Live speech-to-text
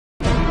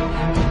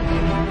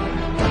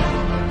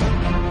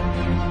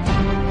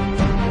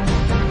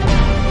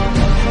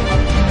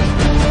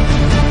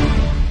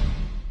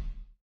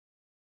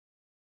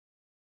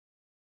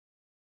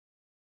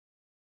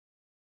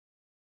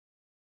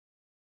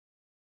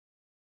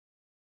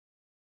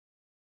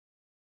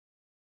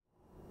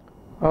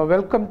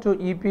Welcome to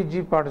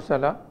EPG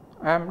Padasala.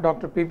 I am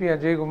Dr. P.P.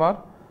 Ajay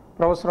Kumar,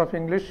 Professor of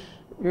English,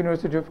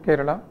 University of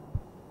Kerala.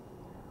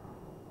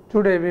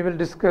 Today we will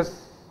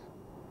discuss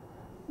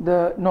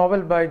the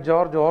novel by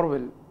George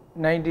Orwell,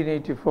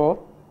 1984,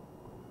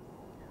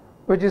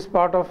 which is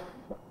part of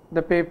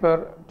the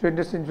paper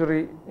 20th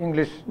Century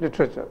English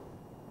Literature.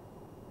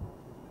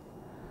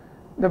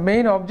 The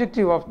main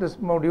objective of this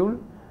module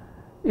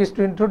is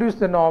to introduce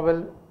the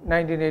novel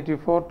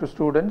 1984 to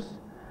students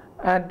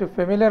and to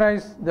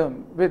familiarize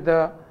them with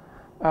the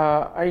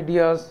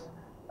ideas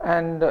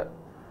and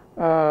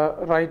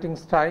writing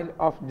style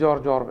of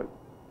George Orwell.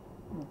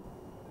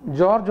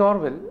 George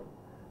Orwell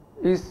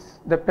is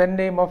the pen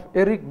name of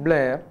Eric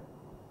Blair,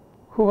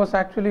 who was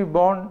actually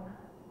born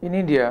in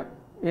India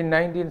in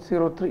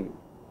 1903.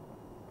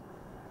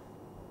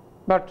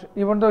 But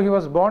even though he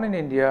was born in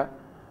India,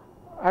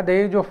 at the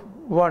age of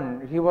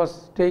 1, he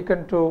was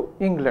taken to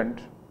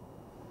England.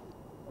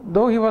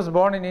 Though he was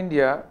born in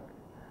India,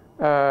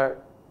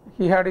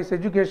 he had his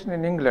education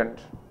in England,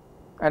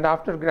 and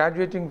after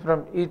graduating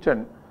from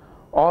Eton,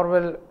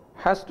 Orwell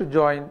has to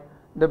join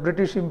the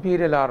British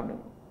Imperial Army,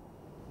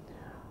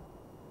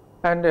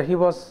 and he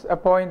was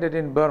appointed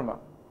in Burma.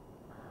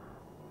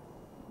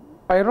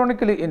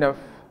 Ironically enough,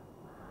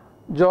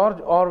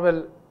 George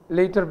Orwell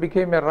later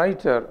became a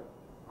writer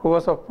who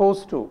was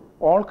opposed to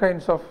all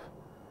kinds of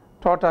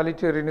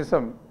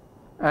totalitarianism,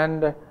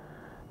 and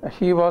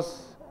he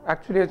was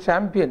actually a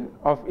champion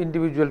of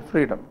individual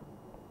freedom.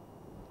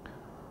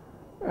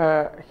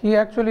 He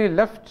actually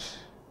left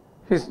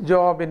his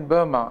job in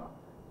Burma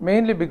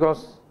mainly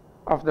because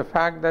of the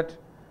fact that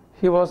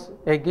he was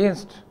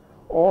against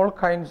all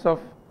kinds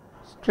of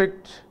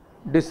strict,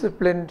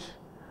 disciplined,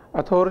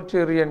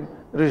 authoritarian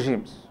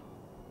regimes.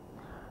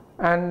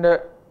 And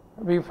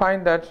we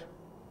find that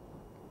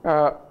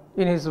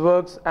in his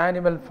works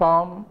Animal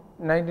Farm,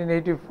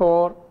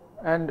 1984,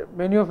 and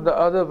many of the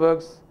other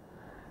works,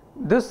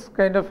 this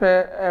kind of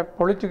a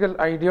political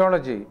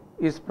ideology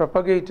is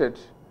propagated.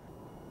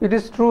 It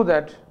is true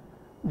that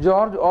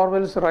George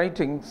Orwell's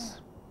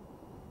writings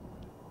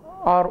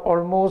are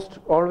almost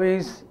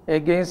always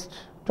against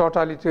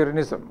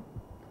totalitarianism,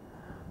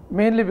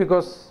 mainly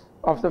because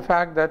of the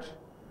fact that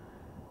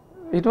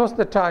it was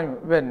the time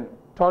when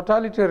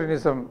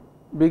totalitarianism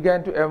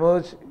began to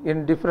emerge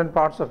in different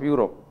parts of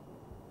Europe.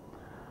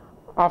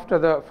 After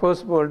the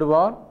First World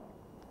War,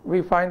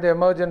 we find the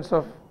emergence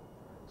of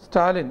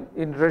Stalin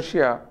in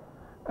Russia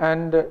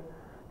and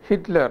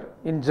Hitler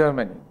in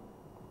Germany.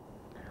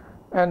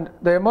 And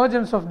the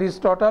emergence of these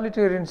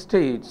totalitarian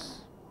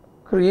states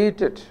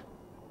created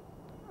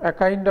a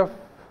kind of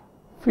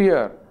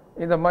fear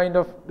in the mind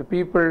of the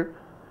people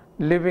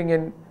living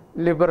in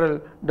liberal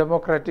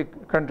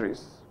democratic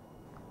countries.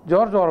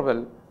 George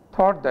Orwell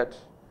thought that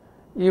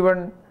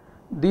even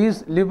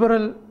these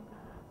liberal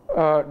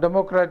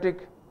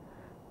democratic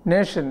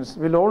nations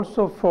will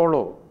also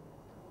follow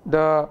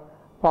the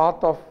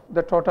path of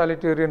the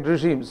totalitarian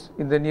regimes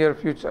in the near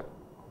future.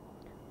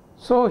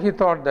 So he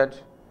thought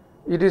that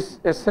it is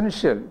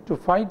essential to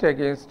fight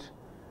against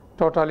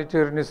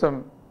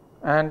totalitarianism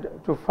and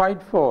to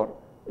fight for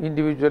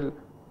individual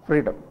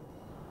freedom.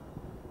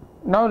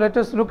 Now let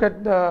us look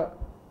at the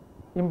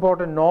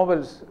important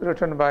novels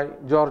written by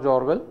George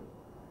Orwell.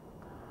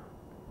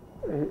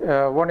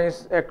 One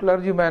is A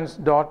Clergyman's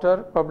Daughter,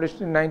 published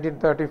in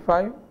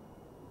 1935.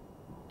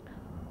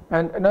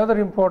 And another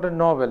important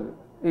novel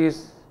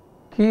is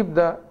Keep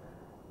the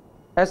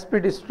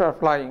Aspidistra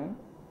Flying,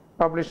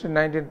 published in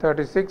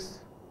 1936.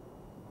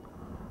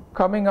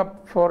 Coming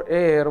Up for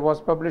Air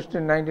was published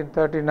in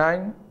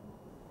 1939.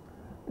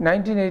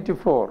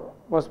 1984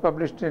 was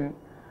published in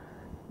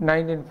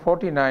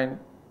 1949,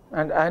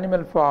 and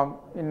Animal Farm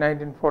in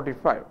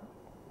 1945.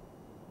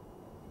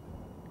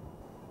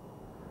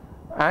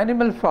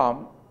 Animal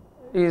Farm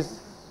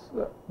is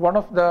one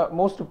of the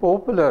most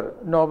popular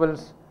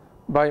novels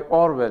by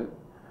Orwell,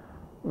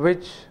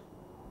 which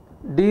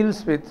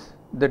deals with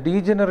the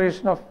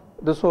degeneration of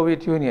the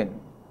Soviet Union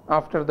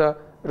after the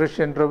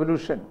Russian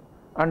Revolution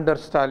under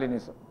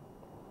Stalinism.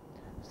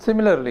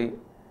 Similarly,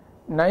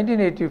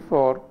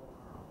 1984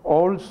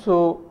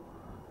 also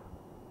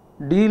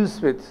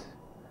deals with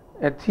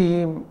a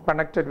theme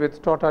connected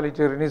with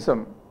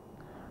totalitarianism,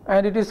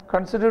 and it is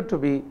considered to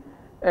be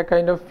a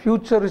kind of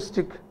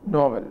futuristic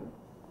novel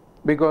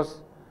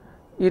because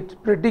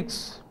it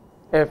predicts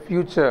a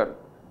future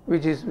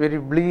which is very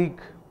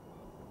bleak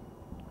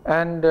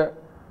and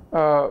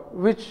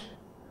which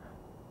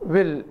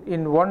will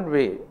in one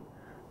way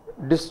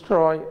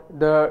destroy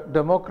the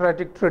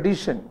democratic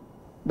tradition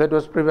that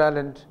was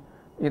prevalent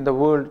in the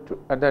world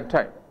at that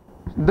time.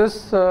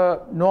 This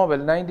novel,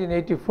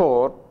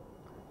 1984,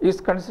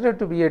 is considered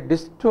to be a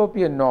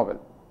dystopian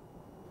novel.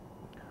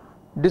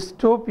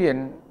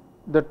 Dystopian,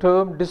 the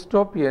term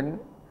dystopian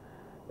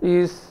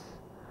is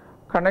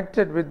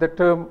connected with the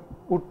term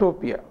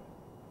utopia.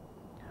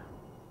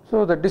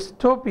 So the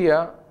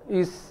dystopia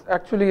is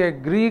actually a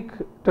Greek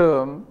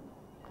term,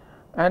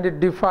 and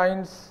it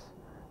defines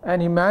an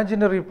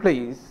imaginary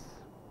place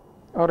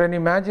or an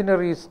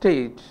imaginary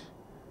state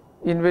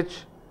in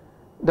which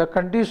the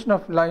condition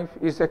of life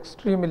is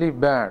extremely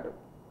bad.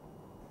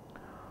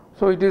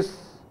 So it is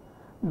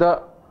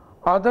the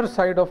other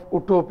side of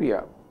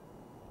utopia.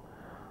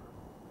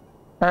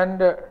 And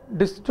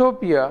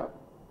dystopia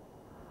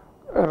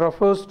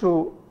refers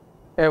to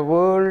a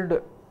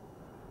world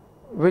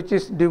which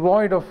is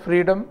devoid of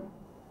freedom,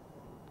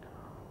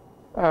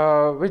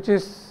 which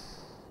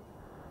is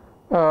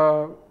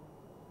full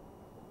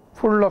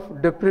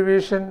of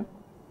deprivation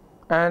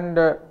and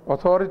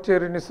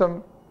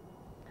authoritarianism,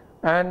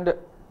 and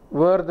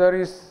where there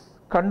is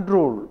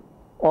control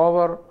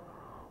over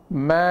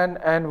man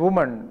and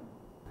woman.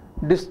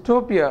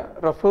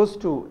 Dystopia refers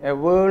to a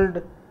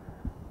world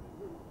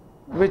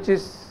which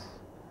is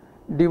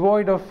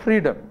devoid of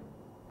freedom,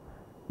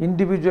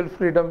 individual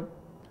freedom,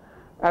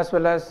 as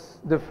well as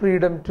the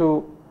freedom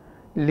to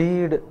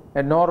lead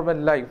a normal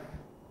life.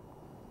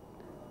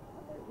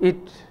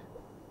 It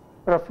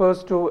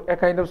refers to a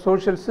kind of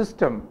social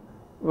system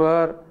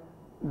where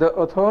the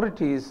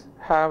authorities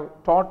have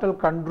total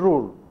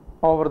control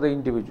over the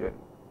individual,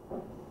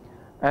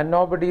 and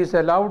nobody is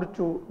allowed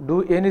to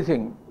do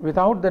anything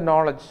without the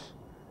knowledge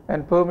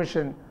and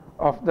permission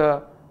of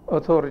the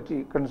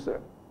authority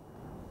concerned.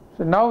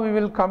 So now we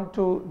will come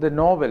to the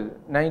novel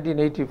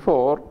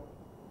 1984.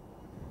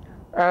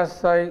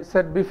 As I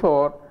said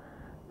before,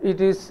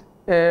 it is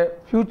a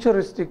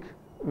futuristic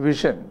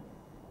vision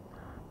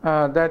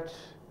that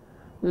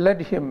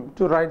led him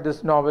to write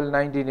this novel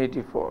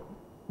 1984,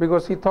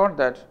 because he thought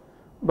that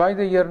by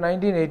the year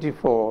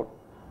 1984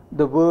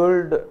 the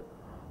world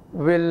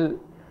will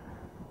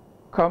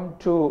come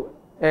to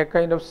a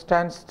kind of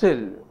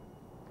standstill.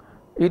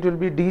 It will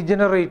be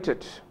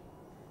degenerated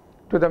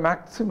to the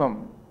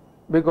maximum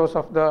because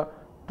of the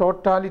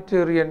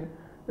totalitarian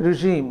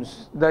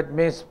regimes that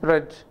may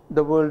spread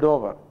the world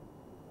over.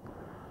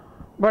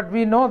 But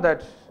we know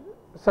that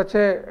such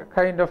a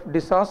kind of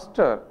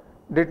disaster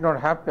did not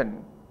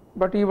happen.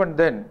 But even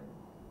then,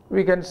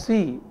 we can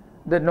see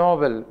the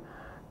novel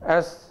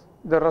as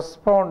the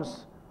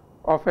response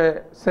of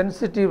a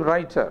sensitive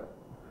writer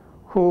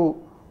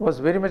who was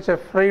very much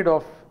afraid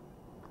of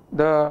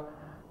the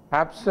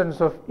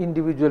absence of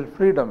individual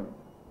freedom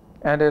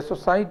and a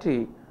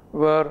society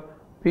where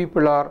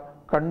people are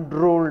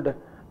controlled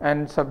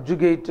and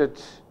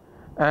subjugated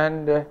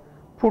and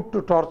put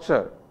to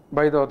torture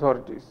by the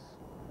authorities.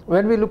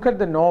 When we look at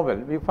the novel,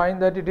 we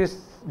find that it is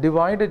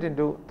divided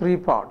into three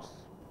parts.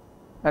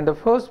 And the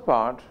first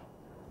part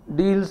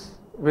deals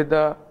with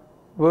the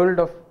world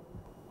of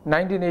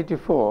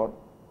 1984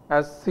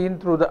 as seen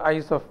through the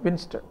eyes of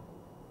Winston.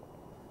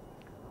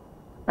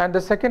 And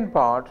the second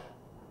part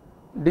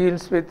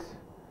deals with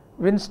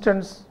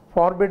Winston's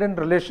forbidden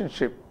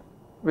relationship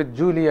with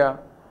Julia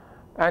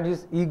and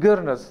his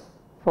eagerness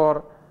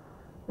for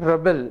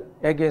rebel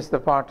against the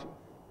party.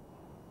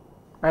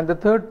 And the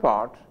third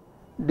part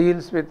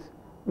deals with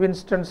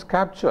Winston's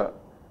capture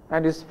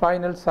and his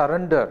final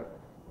surrender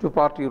to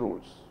party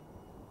rules.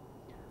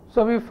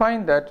 So we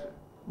find that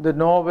the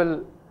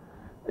novel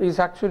is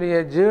actually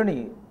a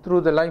journey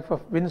through the life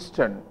of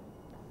Winston,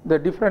 the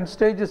different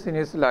stages in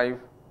his life,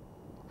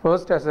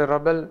 first as a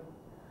rebel,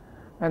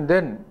 and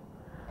then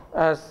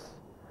as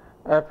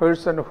a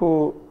person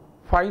who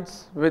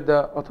fights with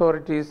the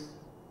authorities,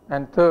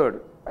 and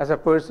third, as a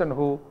person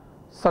who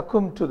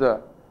succumbed to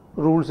the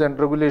rules and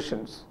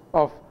regulations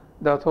of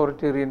the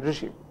authoritarian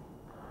regime.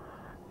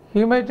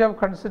 He might have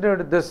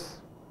considered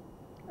this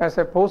as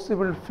a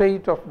possible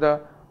fate of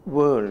the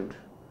world,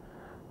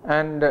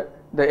 and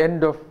the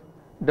end of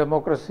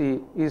democracy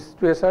is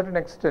to a certain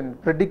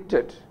extent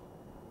predicted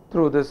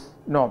through this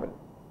novel.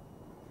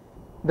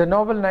 The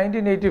novel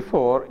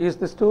 1984 is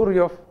the story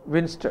of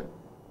Winston.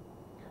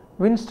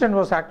 Winston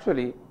was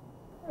actually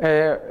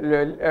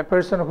a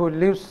person who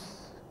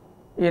lives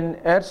in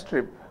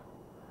airstrip,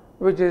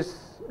 which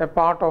is a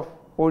part of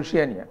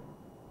Oceania,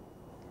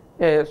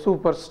 a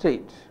super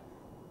state.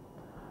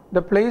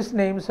 The place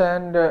names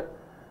and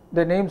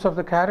the names of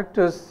the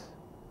characters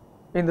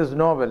in this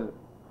novel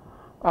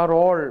are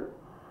all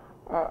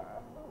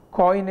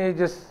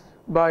coinages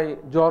by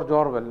George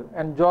Orwell,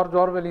 and George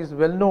Orwell is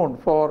well known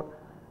for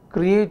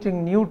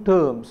creating new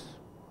terms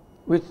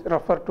which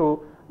refer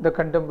to the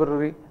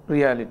contemporary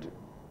reality.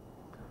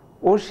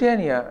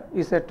 Oceania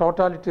is a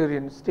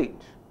totalitarian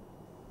state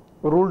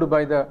ruled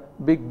by the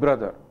Big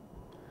Brother.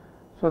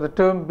 So the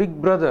term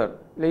Big Brother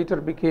later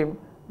became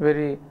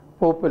very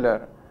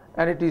popular,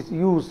 and it is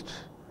used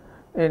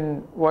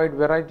in wide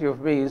variety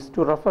of ways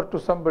to refer to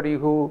somebody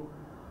who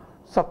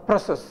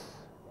suppresses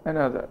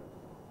another.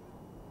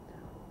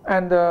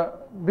 And the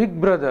Big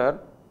Brother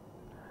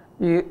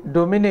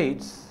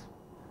dominates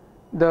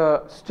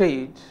the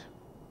state,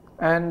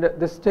 and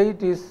the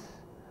state is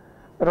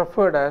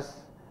referred as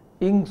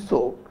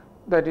INGSOC,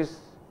 that is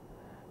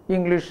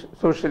English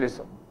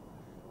socialism.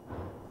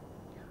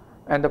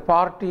 And the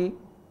party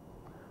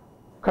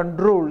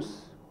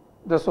controls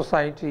the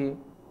society,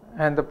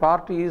 and the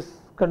party is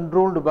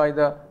controlled by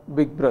the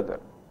Big Brother.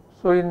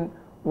 So in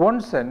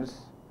one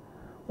sense,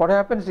 what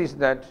happens is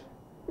that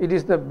it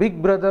is the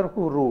Big Brother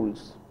who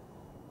rules.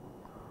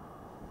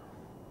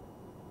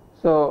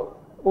 So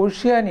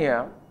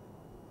Oceania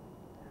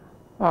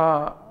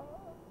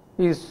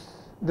is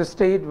the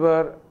state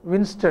where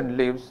Winston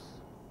lives,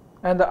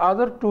 and the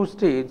other two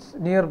states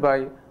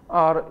nearby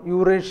are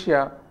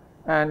Eurasia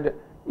and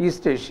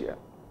East Asia.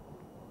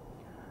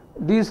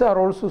 These are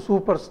also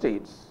super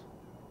states,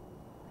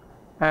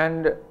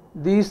 and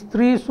these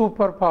three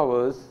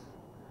superpowers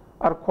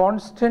are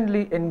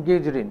constantly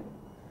engaged in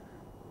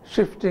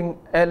shifting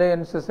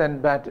alliances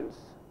and battles.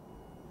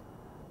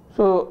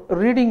 So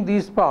reading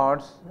these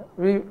parts,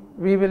 we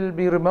will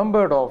be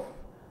remembered of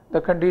the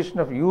condition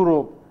of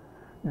Europe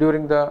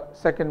during the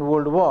Second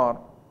World War.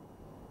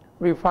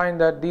 We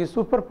find that these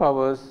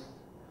superpowers,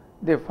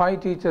 they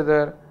fight each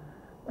other,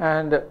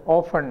 and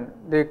often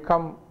they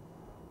come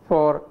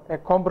for a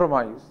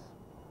compromise.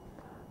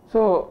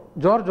 So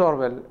George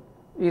Orwell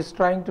is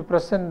trying to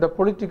present the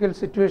political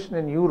situation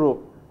in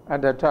Europe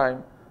at that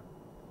time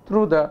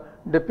through the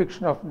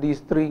depiction of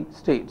these three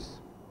states.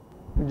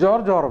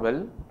 George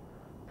Orwell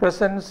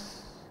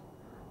presents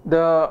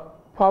the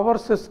power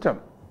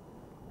system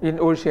in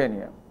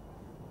Oceania,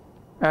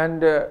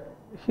 and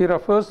he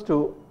refers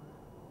to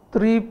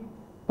three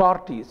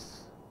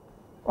parties,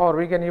 or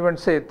we can even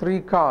say three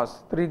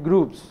castes, three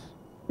groups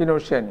in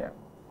Oceania.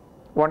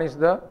 One is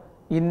the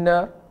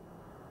inner,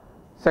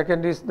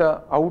 second is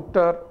the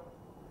outer,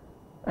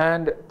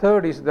 and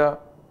third is the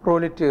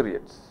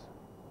proletariats.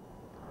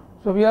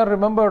 So we are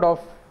remembered of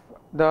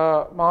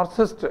the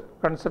Marxist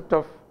concept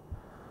of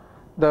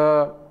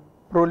the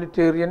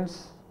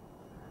proletarians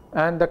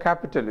and the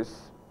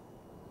capitalists,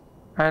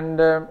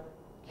 and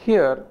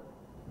here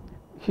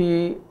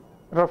he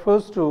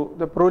refers to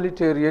the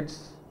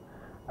proletariats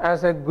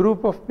as a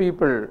group of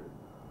people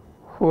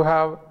who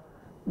have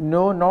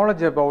no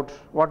knowledge about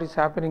what is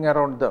happening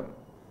around them.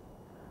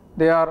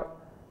 They are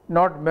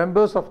not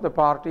members of the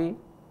party,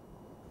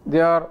 they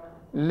are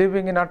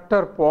living in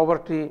utter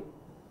poverty,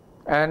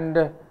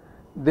 and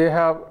they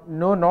have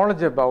no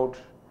knowledge about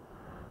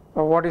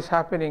what is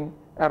happening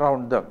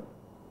around them.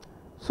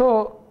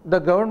 So the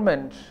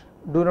government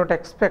do not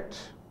expect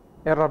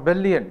a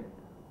rebellion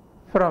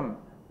from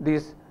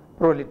these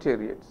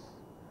proletariats.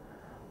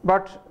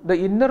 But the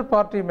inner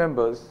party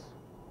members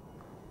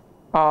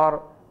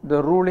are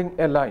the ruling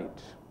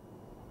elite.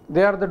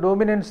 They are the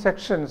dominant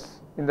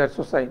sections in that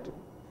society.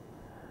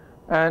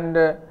 And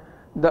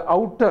the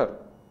outer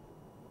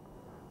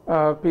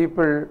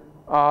people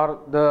are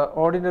the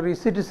ordinary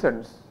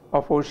citizens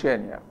of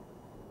Oceania.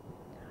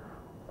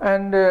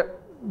 And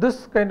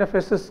this kind of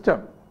a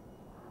system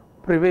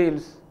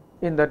prevails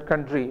in that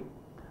country,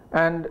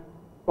 and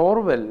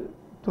Orwell,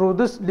 through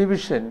this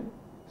division,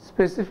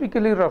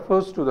 specifically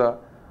refers to the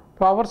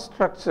power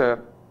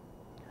structure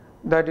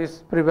that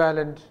is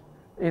prevalent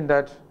in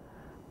that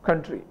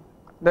country.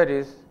 That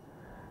is,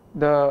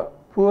 the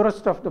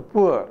poorest of the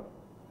poor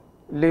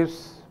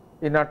lives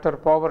in utter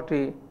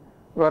poverty,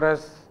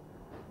 whereas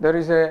there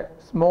is a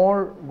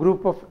small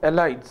group of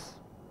elites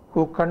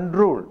who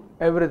control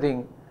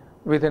everything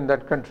within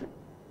that country.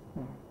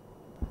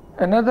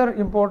 Another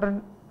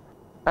important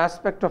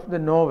aspect of the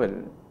novel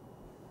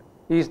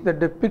is the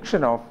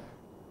depiction of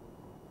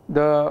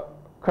the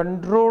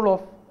control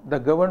of the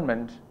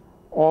government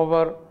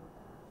over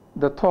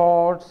the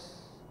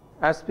thoughts,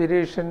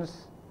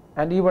 aspirations,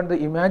 and even the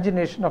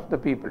imagination of the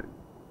people.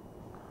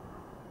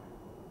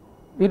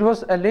 It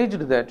was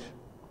alleged that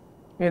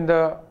in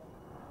the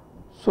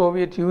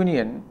Soviet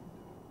Union,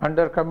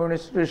 under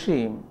communist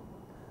regime,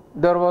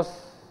 there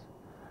was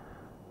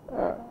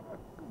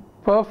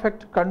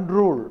perfect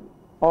control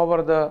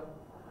over the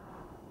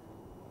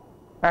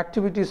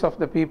activities of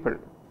the people,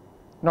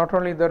 not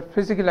only their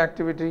physical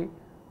activity,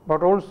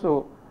 but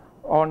also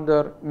on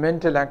their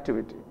mental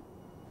activity.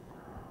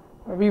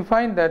 We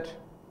find that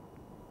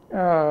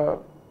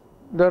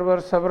there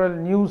were several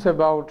news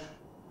about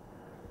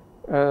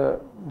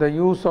the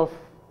use of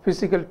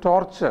physical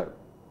torture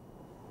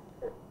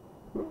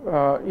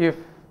if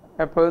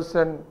a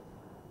person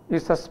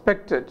is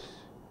suspected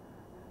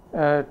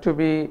to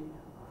be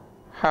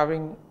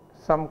having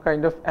some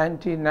kind of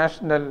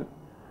anti-national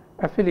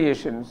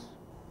affiliations,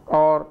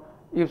 or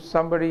if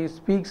somebody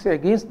speaks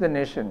against the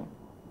nation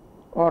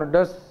or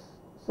does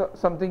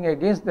something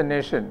against the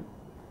nation,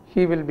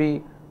 he will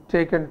be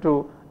taken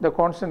to the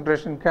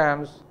concentration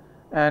camps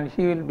and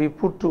he will be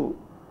put to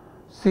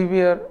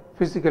severe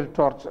physical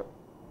torture.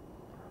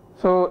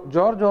 So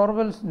George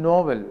Orwell's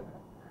novel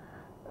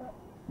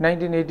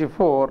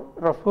 1984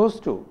 refers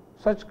to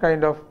such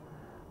kind of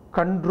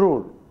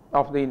control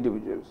of the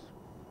individuals.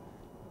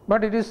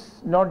 But it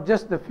is not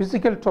just the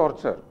physical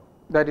torture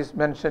that is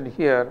mentioned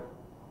here.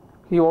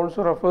 He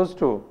also refers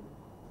to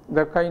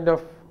the kind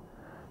of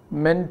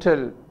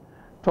mental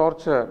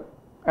torture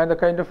and the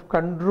kind of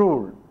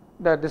control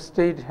that the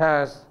state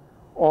has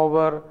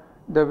over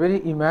the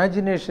very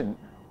imagination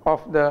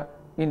of the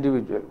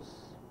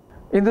individuals.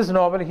 In this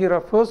novel, he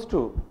refers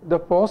to the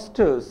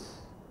posters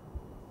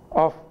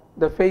of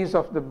the face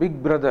of the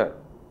big brother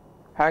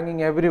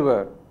hanging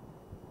everywhere,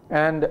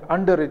 and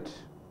under it,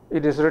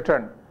 it is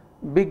written,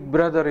 "Big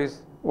brother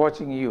is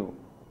watching you."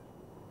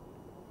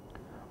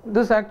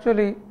 This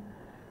actually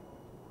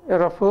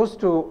refers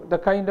to the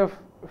kind of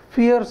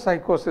fear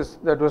psychosis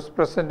that was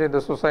present in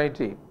the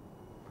society,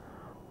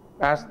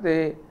 as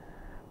they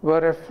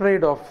were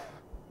afraid of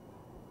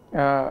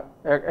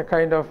a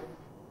kind of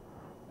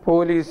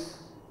police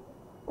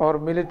or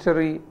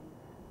military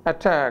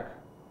attack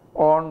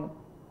on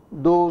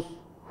those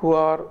who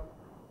are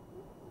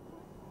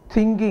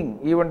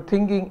even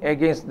thinking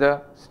against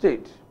the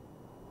state.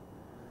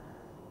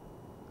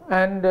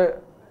 And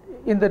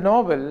in the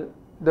novel,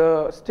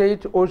 the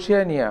state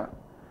Oceania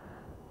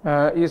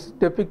is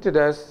depicted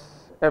as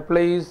a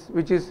place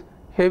which is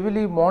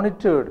heavily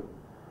monitored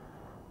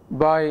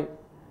by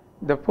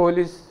the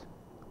police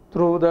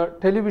through the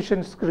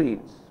television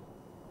screens.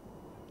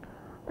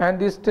 And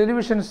these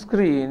television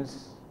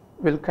screens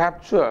will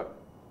capture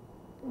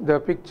the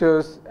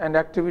pictures and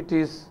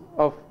activities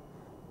of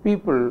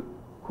people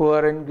who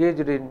are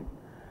engaged in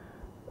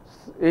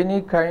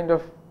any kind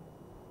of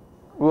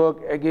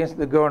work against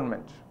the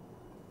government.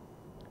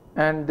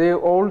 And they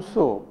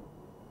also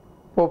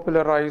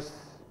popularize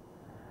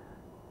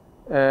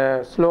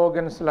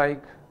slogans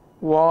like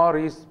war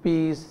is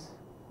peace,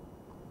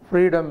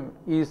 freedom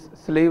is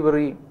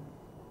slavery,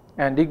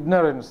 and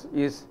ignorance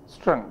is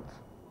strength.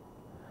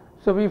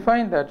 So we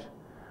find that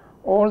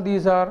all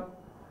these are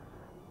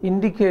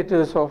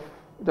indicators of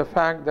the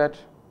fact that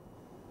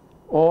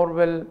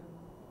Orwell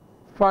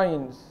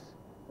finds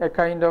a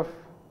kind of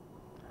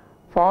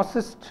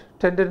fascist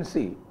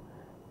tendency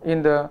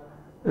in the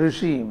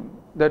regime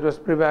that was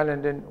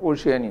prevalent in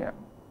Oceania.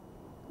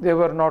 They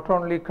were not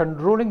only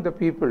controlling the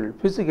people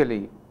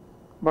physically,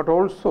 but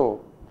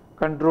also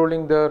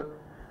controlling their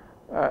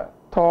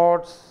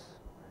thoughts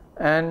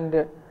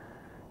and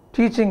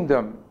teaching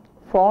them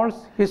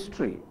false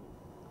history.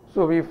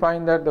 So we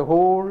find that the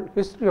whole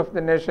history of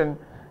the nation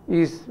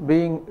is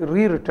being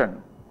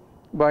rewritten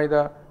by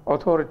the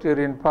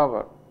authoritarian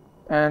power.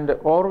 And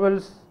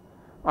Orwell's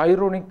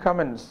ironic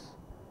comments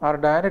are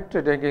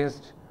directed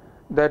against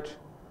that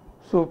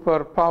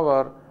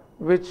superpower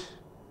which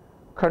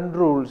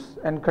controls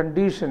and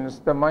conditions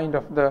the mind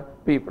of the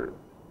people.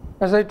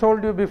 As I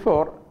told you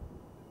before,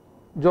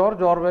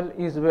 George Orwell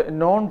is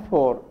known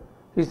for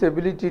his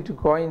ability to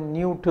coin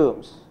new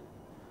terms.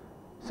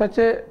 Such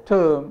a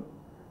term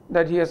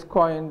that he has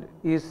coined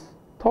is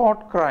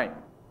thought crime.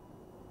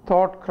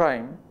 Thought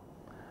crime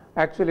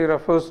actually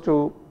refers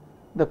to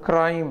the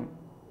crime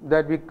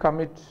that we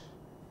commit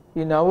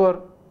in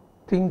our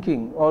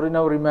thinking or in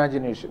our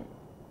imagination.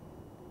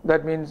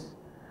 That means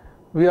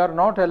we are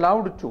not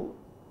allowed to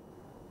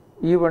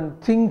even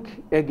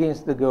think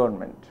against the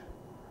government.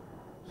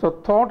 So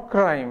thought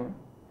crime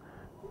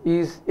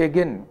is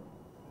again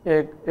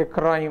a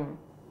crime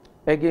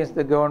against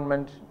the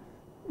government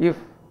if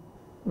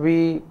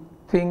we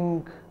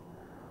think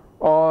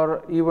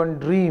or even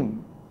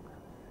dream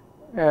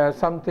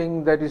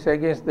something that is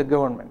against the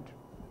government.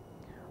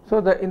 So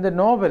in the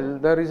novel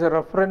there is a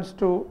reference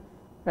to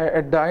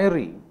a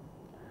diary,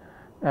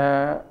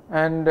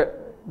 and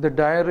the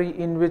diary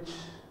in which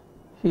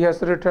he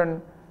has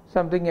written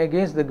something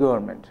against the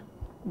government.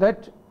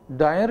 That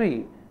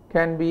diary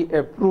can be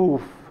a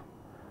proof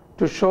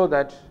to show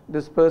that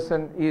this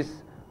person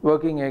is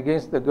working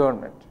against the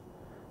government.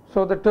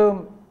 So the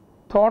term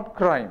thought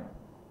crime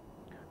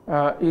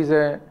is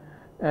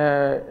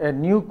a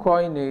new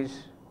coinage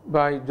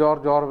by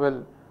George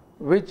Orwell,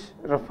 which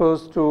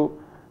refers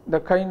to the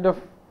kind of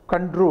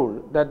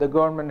control that the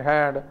government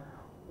had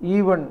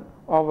even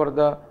over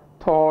the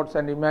thoughts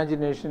and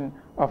imagination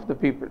of the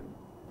people.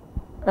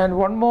 And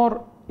one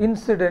more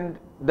incident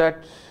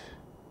that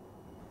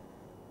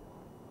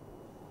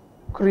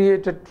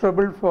created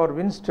trouble for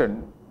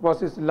Winston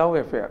was his love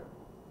affair.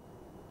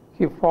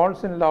 He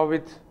falls in love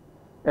with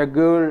a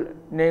girl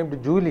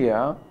named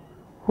Julia,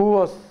 who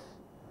was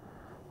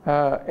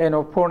an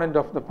opponent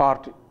of the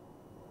party.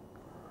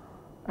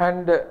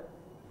 And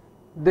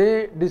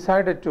they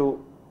decided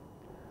to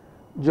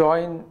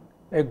join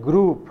a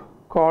group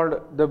called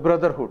the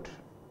Brotherhood,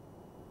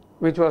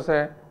 which was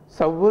a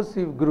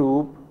subversive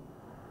group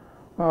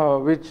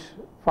which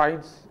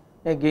fights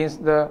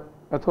against the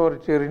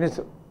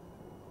authoritarianism.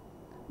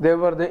 They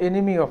were the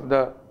enemy of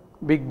the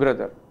Big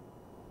Brother.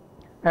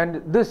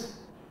 And this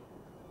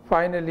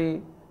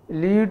finally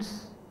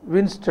leads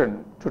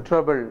Winston to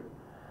trouble,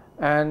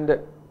 and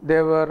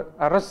they were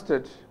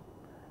arrested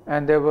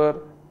and they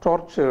were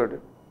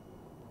tortured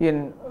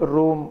in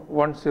room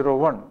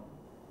 101.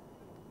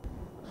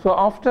 So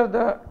after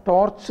the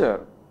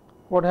torture,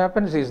 what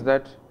happens is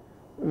that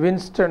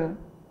Winston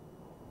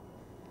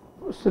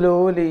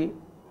slowly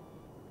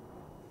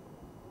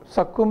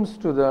succumbs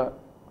to the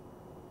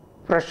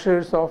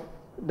pressures of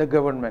the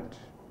government.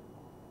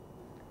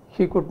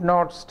 He could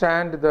not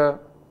stand the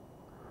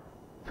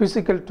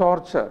physical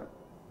torture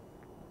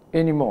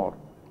anymore,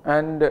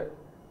 and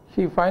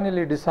he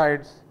finally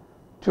decides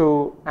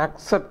to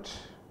accept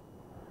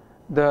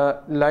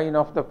the line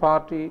of the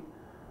party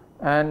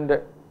and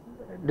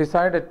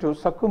decided to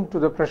succumb to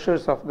the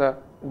pressures of the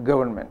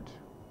government.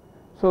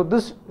 So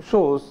this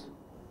shows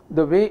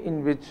the way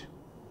in which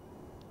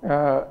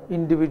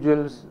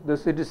individuals, the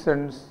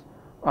citizens,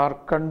 are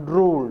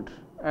controlled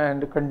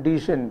and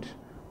conditioned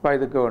by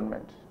the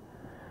government.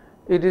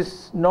 It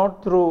is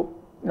not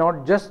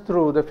just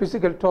through the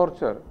physical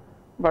torture,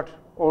 but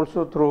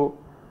also through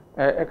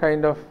a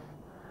kind of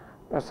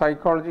a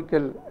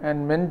psychological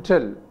and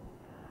mental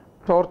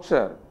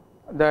torture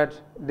that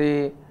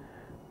they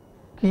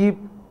keep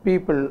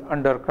people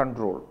under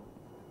control.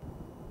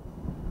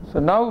 So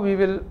now we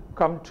will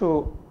come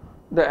to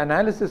the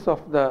analysis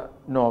of the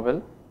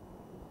novel.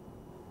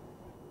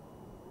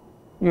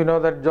 You know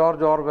that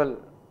George Orwell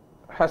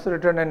has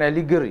written an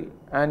allegory,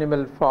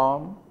 Animal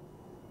Farm,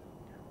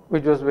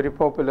 which was very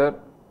popular,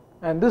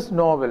 and this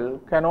novel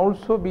can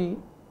also be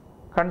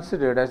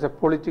considered as a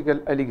political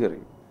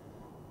allegory.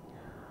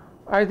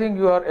 I think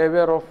you are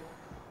aware of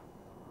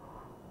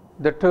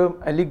the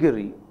term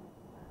allegory.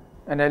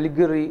 An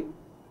allegory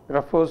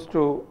refers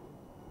to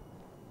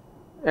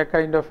a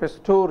kind of a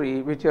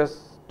story which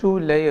has two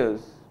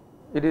layers.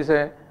 It is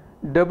a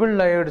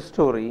double-layered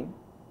story,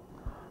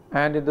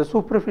 and in the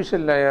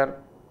superficial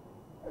layer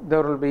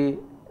there will be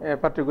a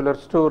particular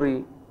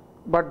story,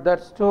 but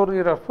that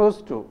story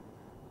refers to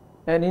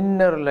an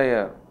inner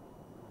layer,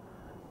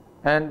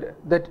 and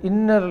that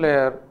inner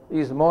layer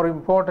is more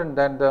important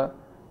than the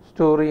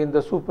story in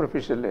the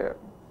superficial layer.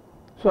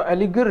 So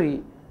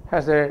allegory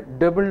has a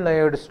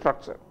double-layered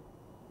structure,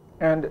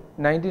 and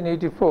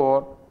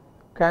 1984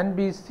 can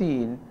be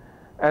seen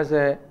as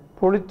a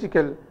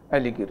political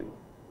allegory.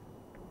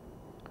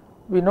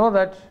 We know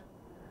that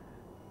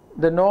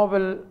the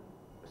novel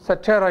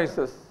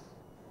satirizes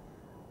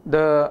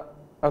the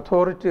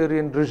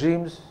authoritarian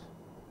regimes,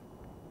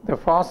 the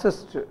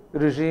fascist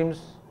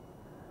regimes,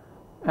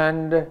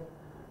 and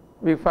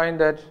we find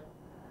that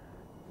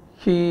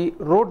he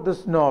wrote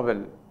this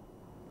novel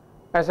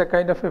as a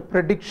kind of a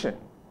prediction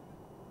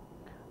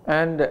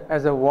and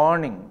as a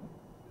warning,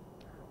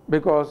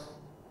 because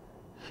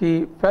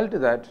he felt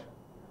that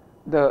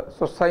the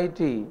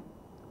society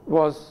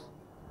was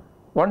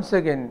once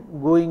again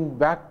going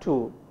back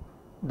to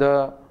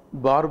the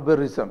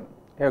barbarism,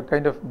 a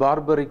kind of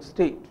barbaric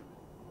state.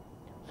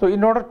 So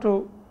in order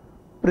to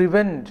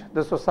prevent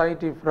the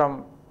society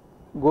from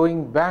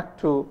going back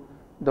to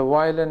the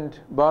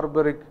violent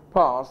barbaric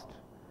past,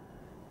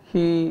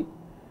 he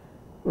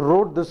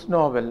wrote this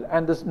novel,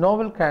 and this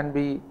novel can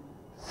be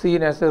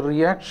seen as a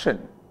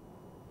reaction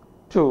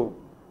to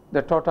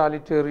the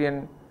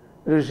totalitarian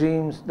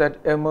regimes that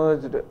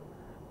emerged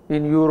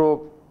in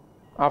Europe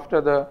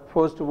after the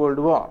First World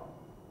War.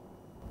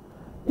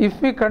 If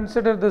we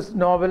consider this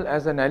novel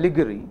as an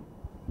allegory,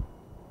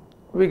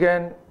 we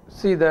can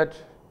see that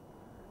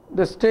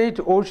the state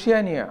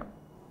Oceania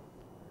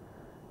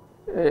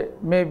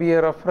may be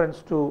a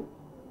reference to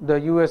the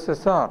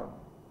USSR,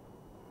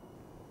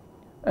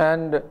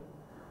 and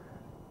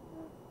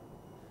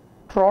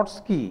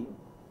Trotsky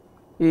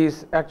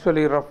is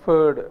actually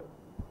referred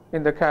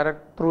in the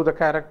through the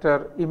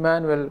character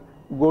Immanuel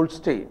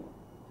Goldstein.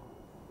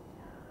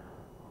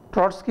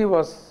 Trotsky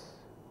was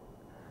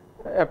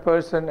a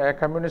person, a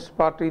Communist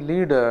Party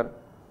leader,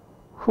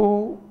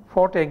 who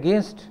fought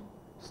against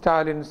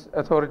Stalin's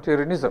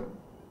authoritarianism,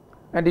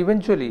 and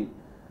eventually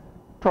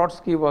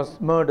Trotsky was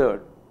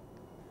murdered.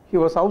 He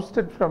was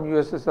ousted from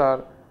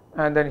USSR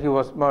and then he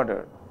was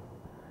murdered.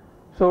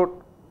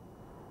 So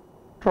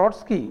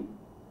Trotsky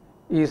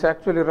is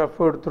actually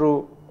referred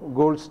through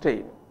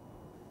Goldstein,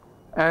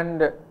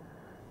 and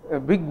a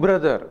big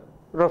brother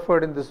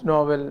referred in this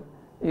novel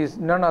is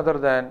none other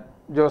than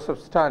Joseph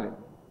Stalin.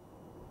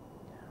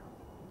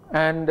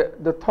 And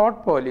the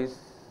thought police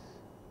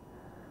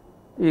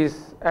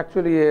is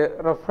actually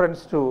a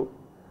reference to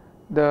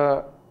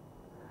the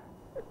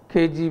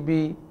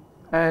KGB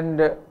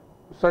and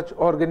such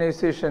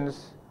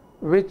organizations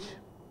which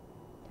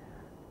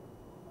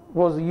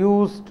was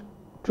used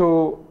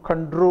to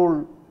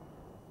control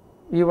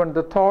even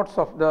the thoughts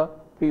of the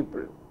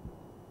people.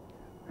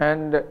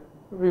 And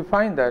we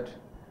find that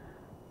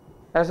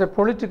as a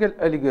political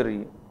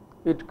allegory,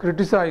 it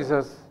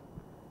criticizes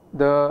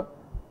the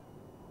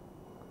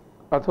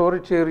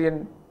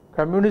authoritarian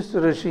communist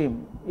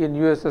regime in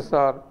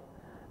USSR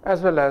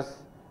as well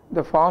as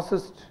the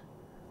fascist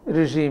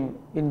regime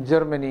in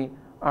Germany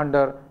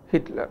under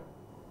Hitler.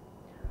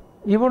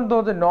 Even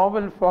though the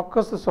novel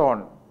focuses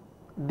on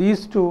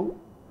these two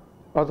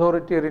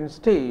authoritarian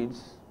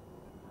states,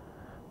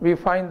 we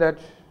find that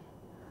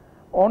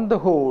on the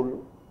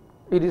whole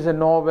it is a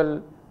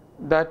novel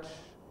that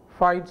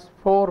fights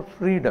for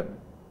freedom.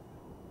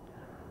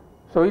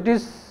 So it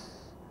is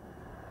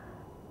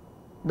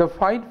the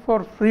fight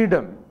for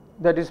freedom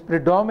that is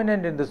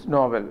predominant in this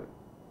novel,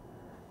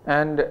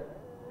 and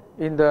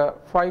in the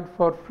fight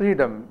for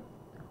freedom,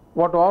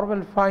 what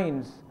Orwell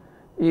finds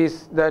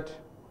is that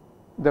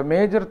the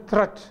major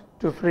threat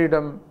to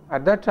freedom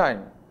at that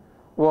time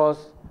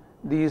was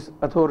these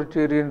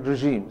authoritarian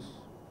regimes.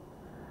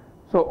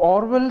 So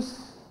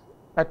Orwell's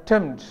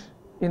attempt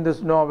in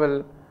this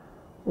novel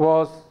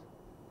was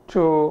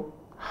to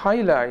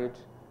highlight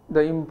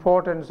the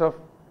importance of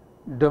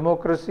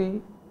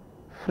democracy,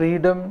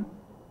 freedom,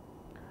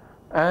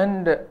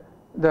 and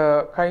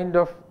the kind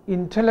of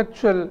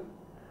intellectual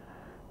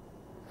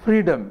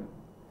freedom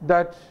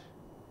that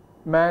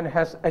man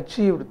has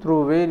achieved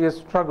through various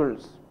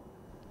struggles.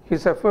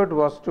 His effort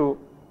was to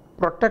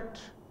protect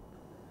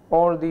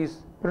all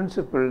these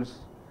principles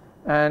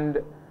and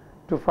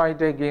to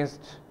fight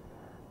against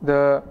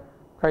the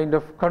kind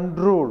of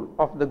control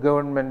of the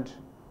government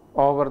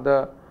over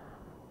the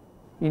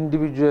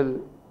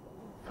individual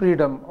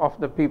freedom of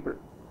the people.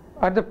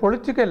 At the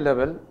political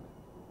level,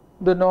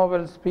 the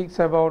novel speaks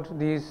about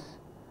these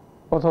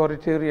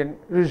authoritarian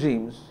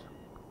regimes,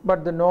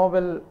 but the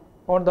novel,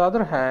 on the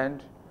other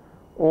hand,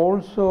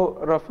 also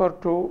refer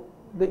to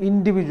the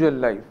individual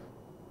life,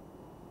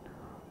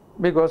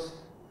 because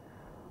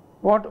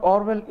what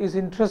Orwell is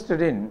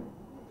interested in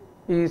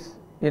is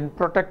in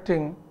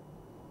protecting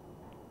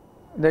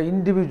the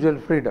individual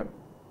freedom.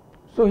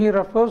 So he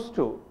refers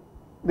to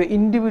the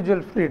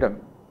individual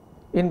freedom,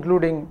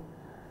 including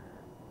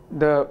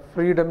the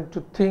freedom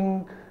to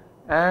think,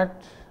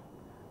 act,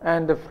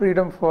 and the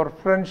freedom for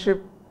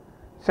friendship,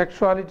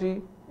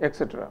 sexuality,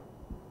 etc.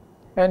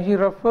 And he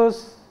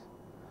refers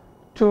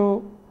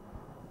to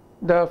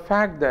the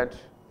fact that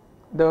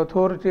the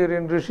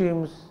authoritarian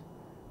regimes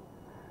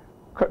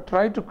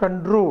try to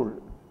control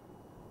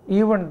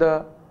even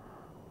the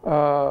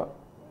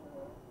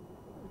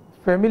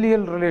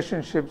familial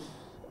relationships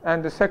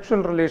and the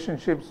sexual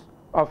relationships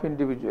of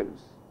individuals.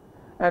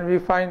 And we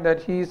find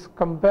that he is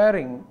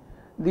comparing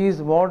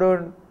these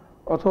modern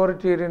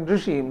authoritarian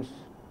regimes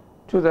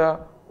to the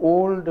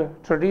old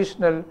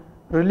traditional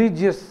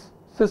religious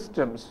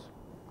systems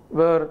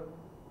where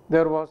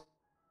there was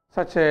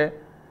such a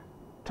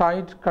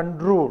tight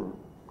control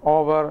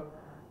over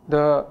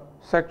the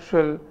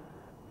sexuality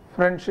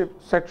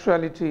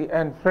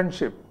and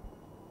friendship.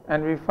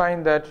 And we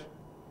find that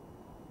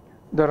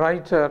the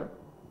writer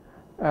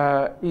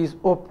is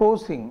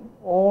opposing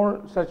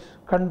all such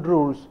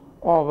controls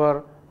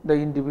over the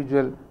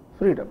individual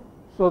freedom.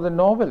 So the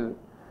novel,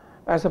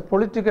 as a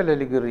political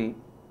allegory,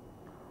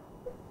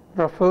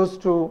 refers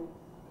to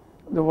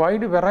the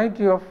wide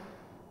variety of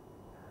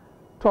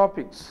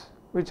topics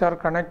which are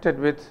connected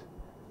with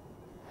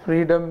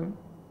freedom,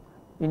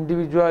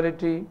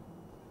 individuality,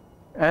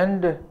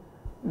 and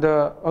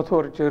the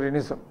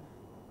authoritarianism.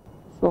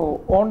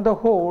 So on the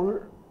whole,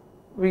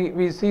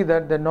 we see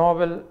that the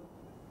novel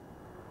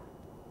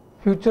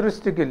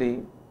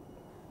futuristically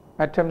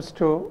attempts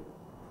to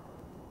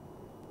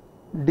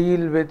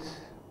deal with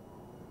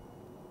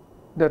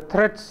the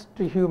threats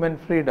to human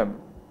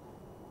freedom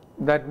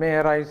that may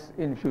arise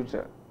in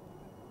future,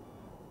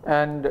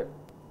 and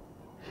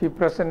he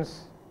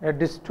presents a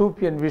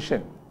dystopian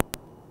vision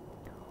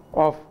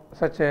of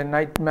such a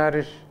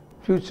nightmarish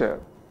future.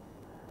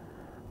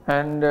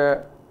 And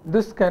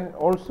this can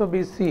also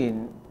be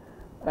seen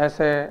as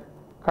a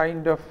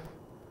kind of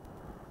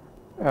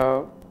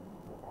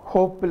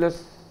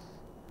hopeless,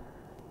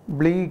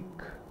 bleak,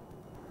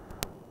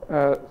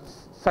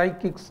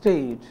 psychic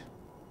state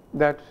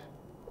that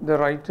the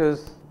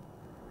writers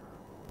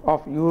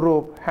of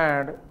Europe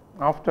had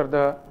after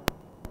the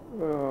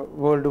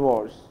world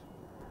wars.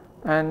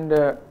 And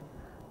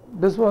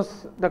this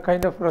was the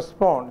kind of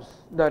response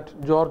that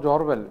George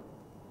Orwell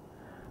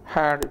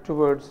had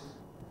towards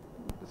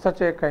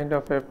such a kind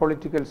of a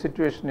political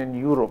situation in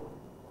Europe.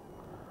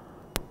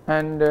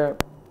 And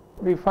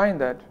we find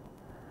that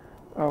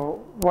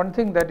one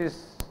thing that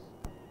is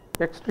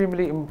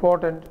extremely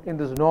important in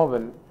this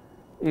novel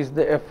is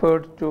the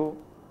effort to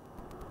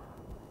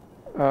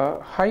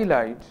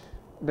highlight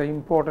the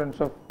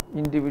importance of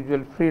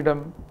individual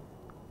freedom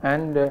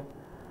and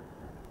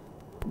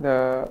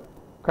the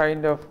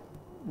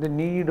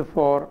need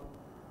for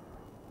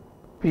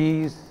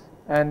peace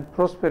and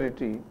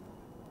prosperity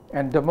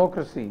and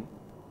democracy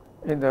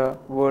in the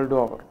world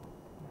over.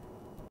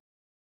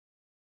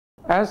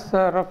 As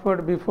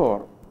referred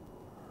before,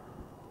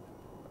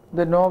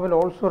 the novel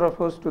also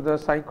refers to the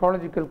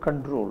psychological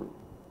control.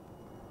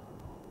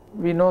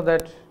 We know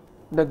that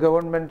the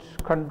government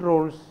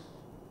controls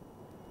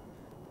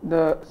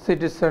the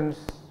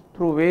citizens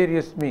through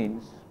various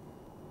means.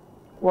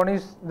 One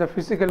is the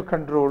physical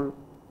control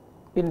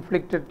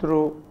inflicted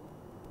through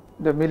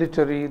the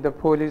military, the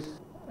police,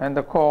 and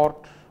the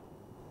court,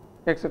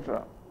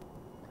 etc.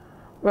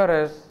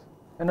 Whereas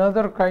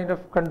another kind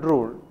of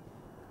control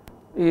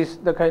is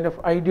the kind of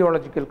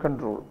ideological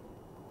control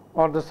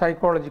or the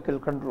psychological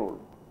control.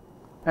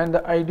 And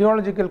the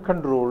ideological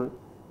control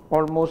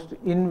almost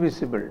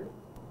invisible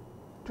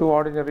to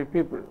ordinary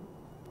people.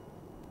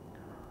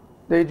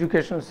 The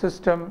educational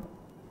system,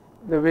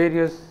 the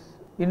various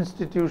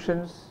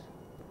institutions,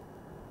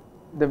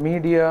 the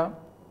media,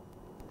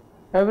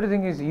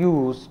 everything is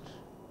used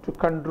to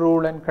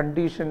control and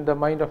condition the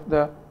mind of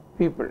the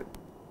people.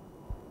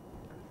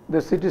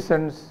 The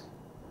citizens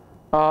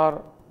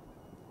are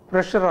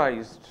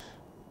pressurized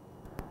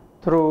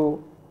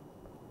through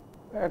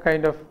a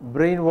kind of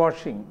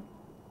brainwashing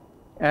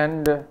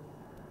and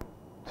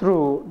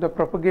through the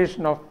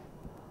propagation of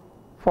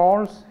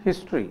false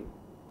history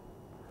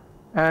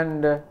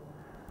and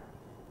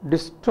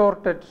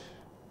distorted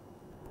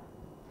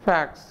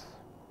facts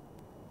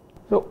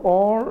So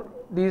all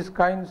these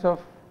kinds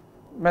of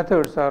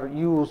methods are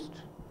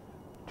used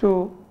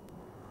to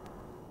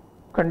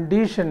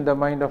condition the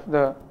mind of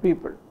the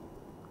people.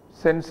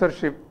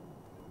 Censorship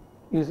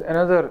is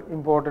another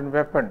important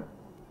weapon.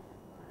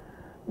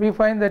 We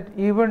find that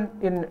even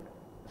in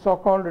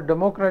so-called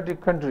democratic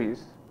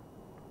countries,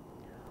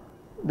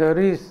 there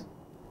is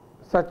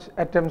such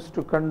attempts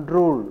to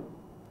control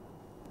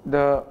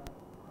the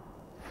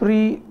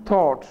free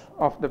thought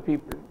of the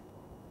people.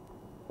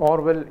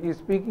 Orwell is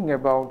speaking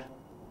about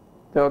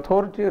the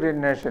authoritarian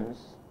nations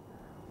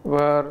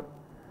where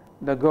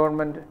the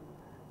government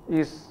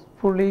is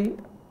fully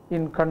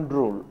in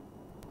control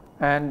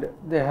and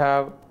they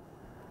have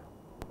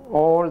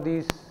all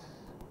these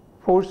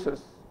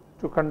forces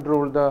to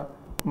control the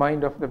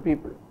mind of the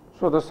people.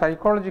 So the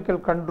psychological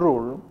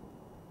control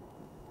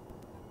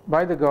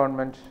by the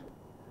government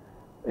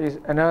is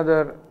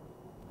another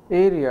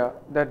area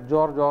that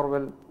George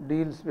Orwell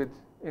deals with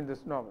in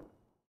this novel.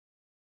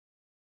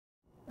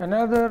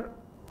 Another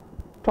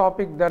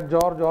topic that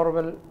George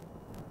Orwell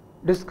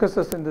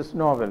discusses in this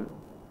novel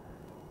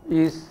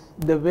is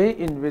the way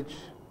in which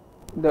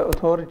the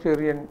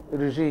authoritarian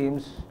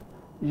regimes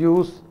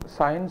use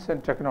science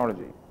and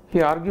technology.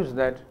 He argues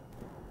that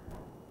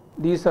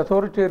these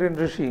authoritarian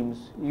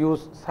regimes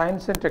use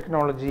science and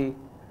technology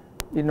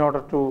in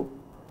order to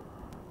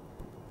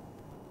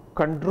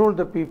control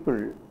the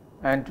people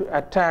and to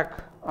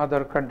attack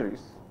other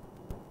countries.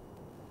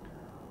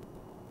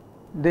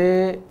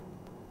 They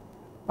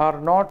are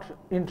not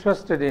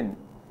interested in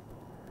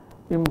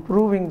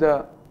improving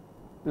the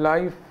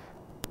life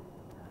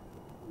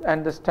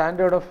and the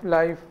standard of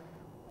life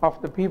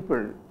of the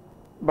people,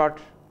 but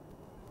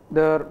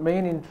their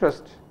main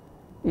interest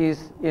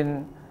is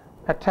in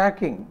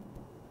attacking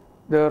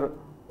the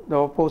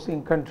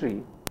opposing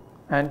country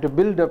and to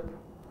build up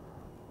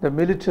the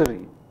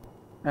military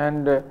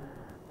and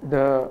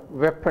the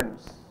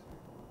weapons.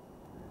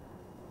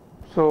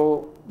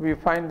 So we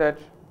find that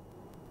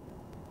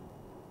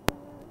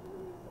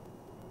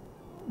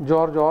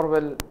George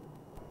Orwell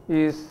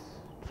is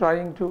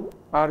trying to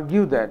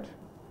argue that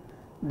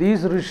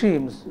these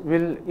regimes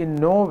will in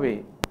no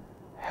way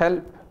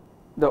help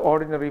the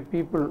ordinary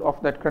people of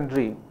that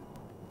country.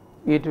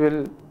 It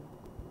will,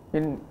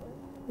 in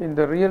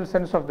the real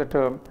sense of the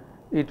term,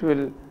 it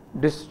will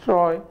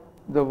destroy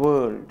the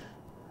world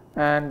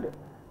and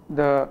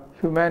the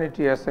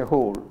humanity as a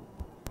whole.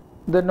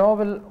 The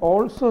novel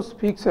also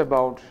speaks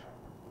about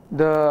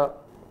the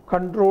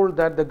control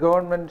that the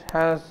government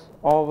has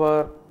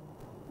over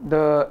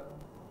the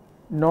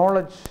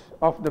knowledge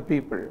of the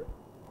people.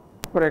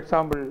 For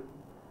example,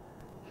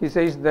 he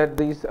says that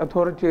these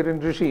authoritarian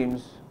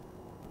regimes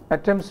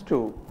attempts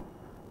to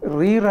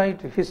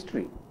rewrite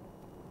history,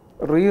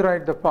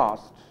 rewrite the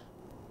past,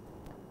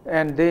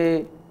 and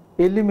they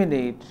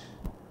eliminate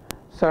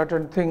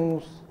certain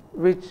things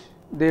which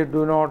they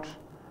do not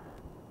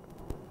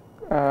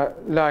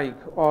like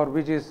or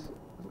which is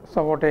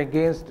somewhat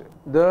against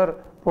their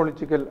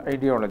political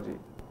ideology.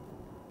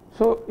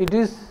 So it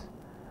is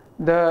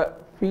the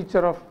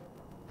feature of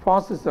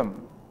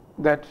fascism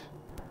that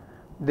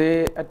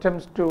they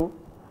attempt to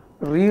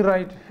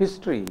rewrite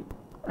history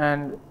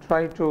and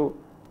try to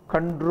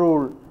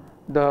control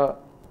the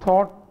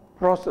thought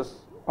process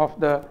of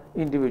the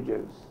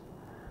individuals.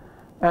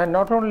 And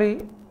not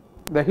only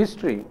the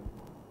history,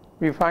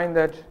 we find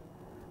that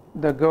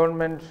the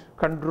government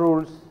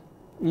controls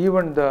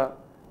even the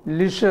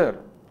leisure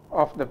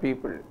of the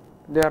people.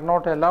 They are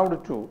not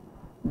allowed to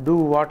do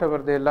whatever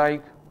they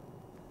like.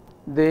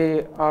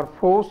 They are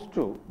forced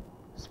to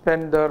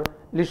spend their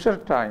leisure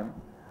time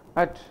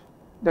at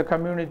the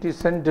community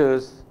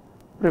centers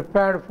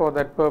prepared for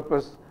that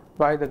purpose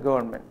by the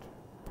government.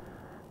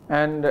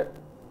 And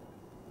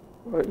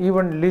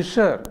even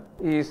leisure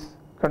is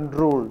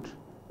controlled,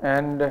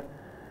 and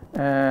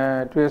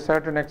to a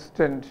certain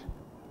extent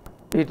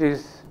it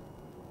is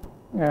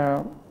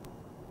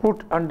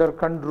put under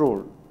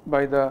control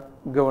by the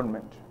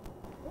government.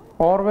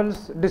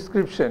 Orwell's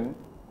description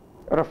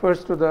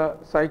refers to the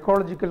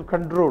psychological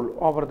control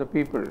over the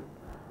people,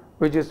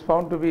 which is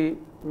found to be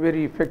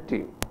very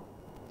effective.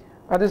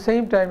 At the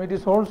same time, it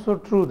is also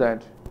true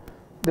that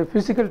the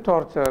physical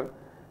torture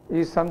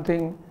is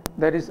something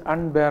that is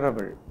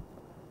unbearable.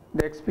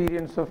 The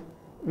experience of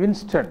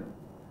Winston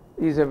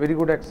is a very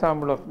good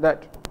example of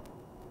that.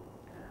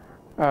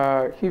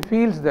 He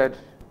feels that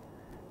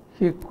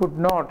he could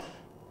not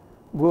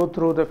go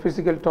through the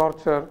physical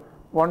torture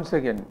once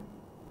again,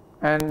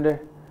 and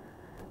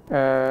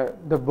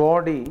the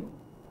body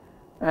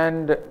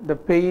and the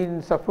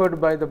pain suffered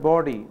by the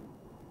body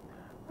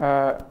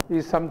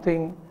is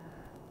something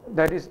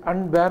that is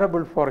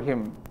unbearable for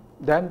him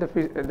than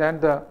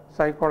the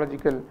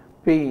psychological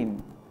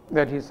pain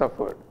that he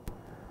suffered.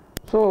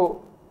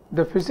 So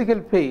the physical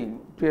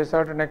pain to a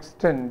certain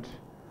extent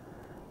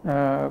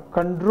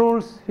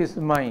controls his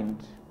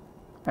mind,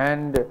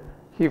 and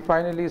he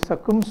finally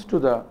succumbs to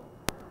the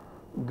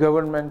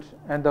government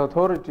and the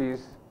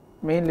authorities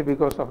mainly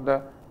because of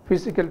the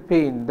physical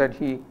pain that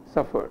he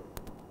suffered.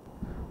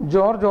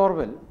 George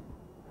Orwell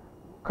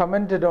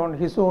commented on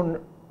his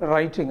own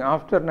writing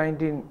after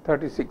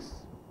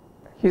 1936.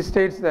 He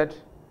states that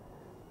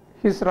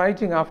his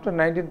writing after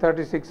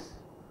 1936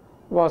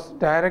 was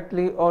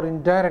directly or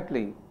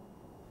indirectly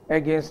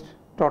against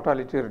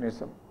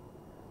totalitarianism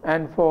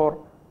and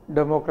for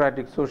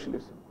democratic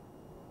socialism.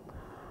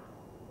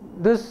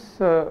 This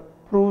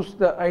proves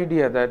the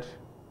idea that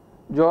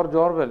George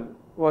Orwell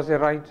was a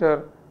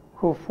writer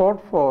who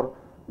fought for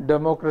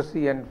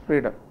democracy and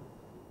freedom.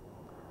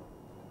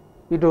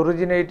 It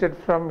originated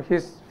from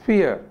his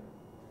fear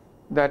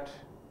that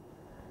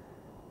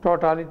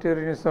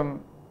totalitarianism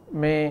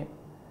may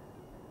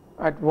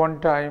at one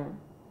time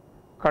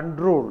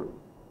control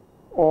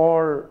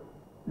all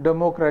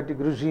democratic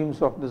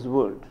regimes of this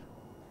world.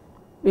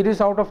 It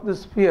is out of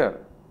this fear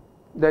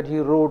that he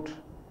wrote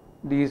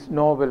these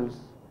novels,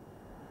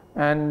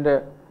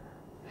 and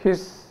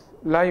his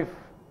life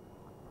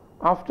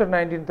after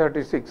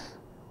 1936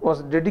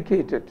 was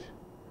dedicated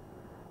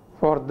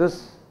for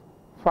this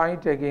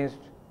fight against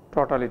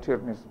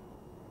totalitarianism.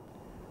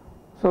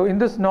 So in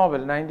this novel,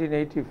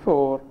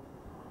 1984,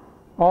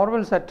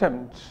 Orwell's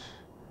attempt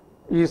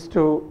is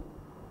to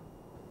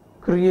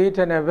create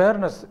an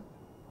awareness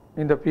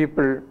in the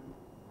people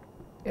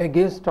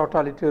against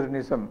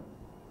totalitarianism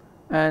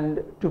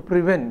and to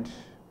prevent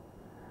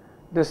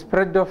the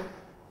spread of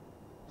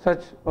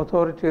such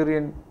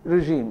authoritarian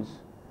regimes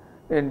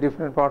in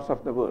different parts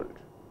of the world.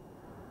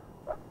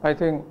 I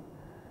think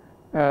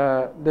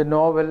the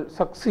novel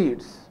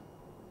succeeds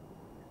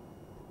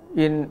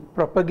in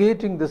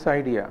propagating this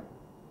idea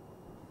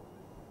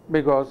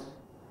because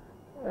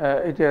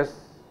it has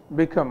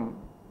become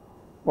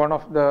one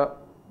of the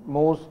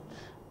most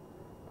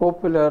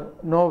popular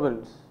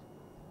novels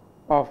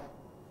of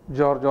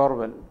George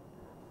Orwell.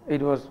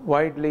 It was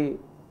widely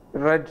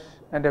read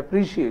and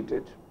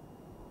appreciated,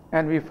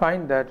 and we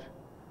find that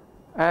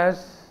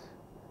as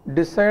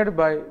desired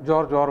by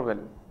George Orwell,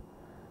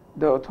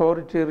 the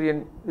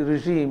authoritarian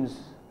regimes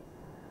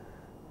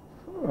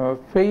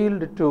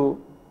failed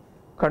to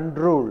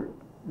control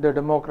the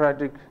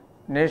democratic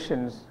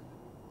nations,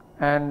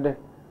 and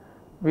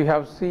we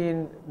have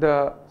seen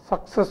the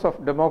success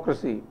of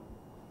democracy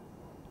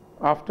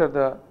after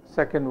the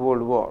Second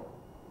World War.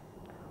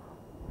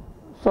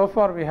 So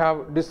far we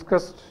have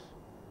discussed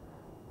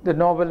the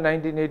novel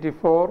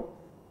 1984,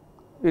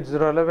 its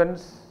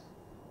relevance,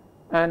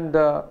 and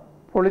the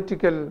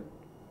political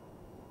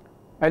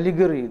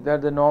allegory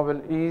that the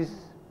novel is,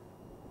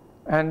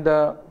 and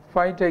the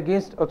fight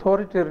against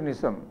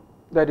authoritarianism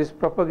that is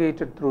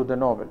propagated through the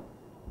novel.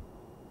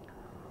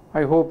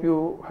 I hope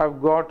you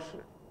have got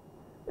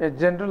a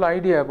general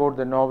idea about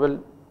the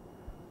novel.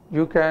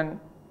 You can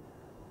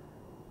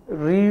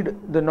read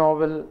the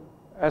novel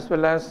as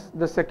well as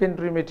the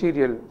secondary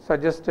material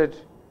suggested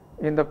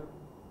in the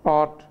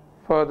part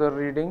further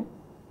reading,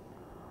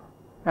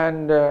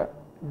 and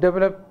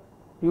develop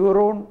your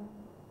own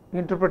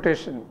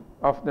interpretation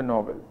of the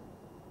novel.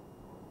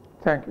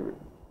 Thank you.